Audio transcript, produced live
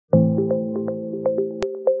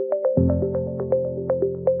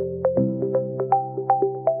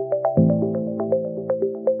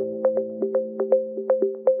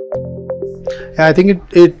I think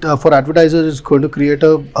it for advertisers is going to create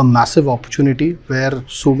a massive opportunity where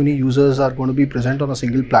so many users are going to be present on a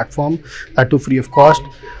single platform, that too free of cost.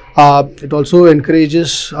 It also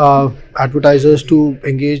encourages advertisers to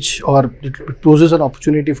engage, or it poses an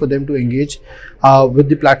opportunity for them to engage with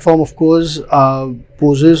the platform. Of course,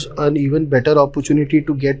 poses an even better opportunity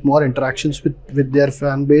to get more interactions with their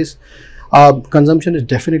fan base. Consumption is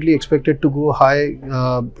definitely expected to go high,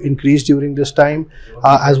 increase during this time,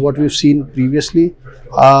 as what we've seen previously.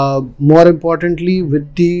 More importantly,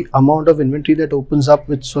 with the amount of inventory that opens up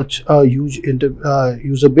with such a huge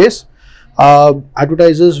user base,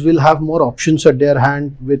 advertisers will have more options at their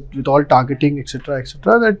hand with all targeting, etc.,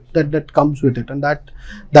 that comes with it, and that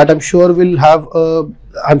I'm sure will have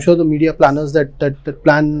I'm sure the media planners that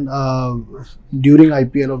plan during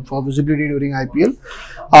IPL or for visibility during IPL,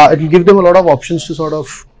 it will give them a lot of options to sort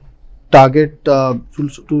of target, to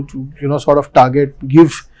sort of target,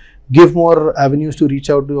 give more avenues to reach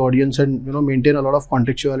out to the audience, and maintain a lot of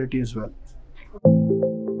contextuality as well.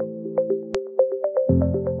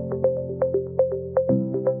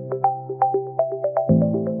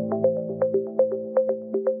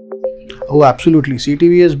 Oh, absolutely.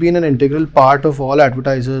 CTV has been an integral part of all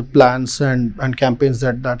advertiser plans and campaigns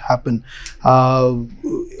that happen.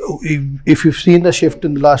 If you've seen the shift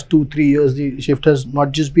in the last 2-3 years, the shift has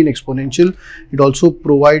not just been exponential, it also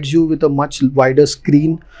provides you with a much wider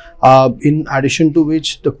screen, in addition to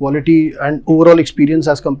which the quality and overall experience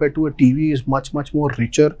as compared to a TV is much more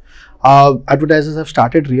richer. Advertisers have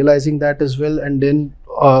started realizing that as well, and then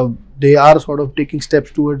they are sort of taking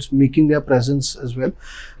steps towards making their presence as well.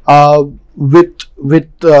 With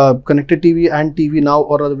connected TV and TV now,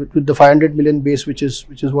 or with the 500 million base, which is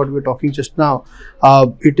what we're talking just now,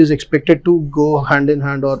 it is expected to go hand in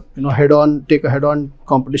hand, or take a head-on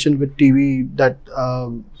competition with TV that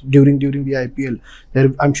during the IPL.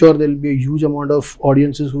 I'm sure there will be a huge amount of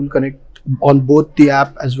audiences who will connect on both the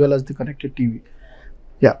app as well as the connected TV.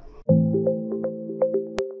 Yeah.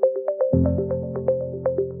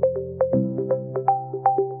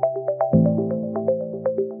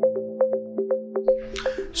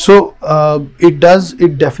 So it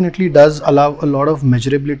definitely does allow a lot of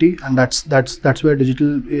measurability, and that's where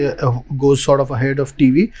digital goes sort of ahead of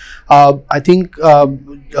TV. I think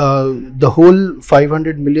the whole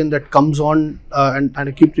 500 million that comes on, and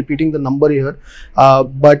I keep repeating the number here,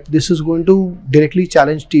 but this is going to directly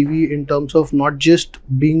challenge TV in terms of not just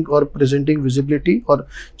being or presenting visibility or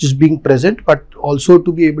just being present, but also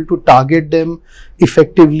to be able to target them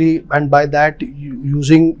effectively, and by that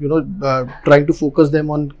using trying to focus them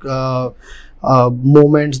on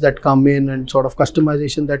moments that come in, and sort of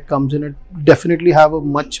customization that comes in. It definitely have a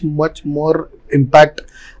much more impact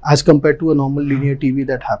as compared to a normal linear TV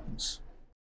that happens.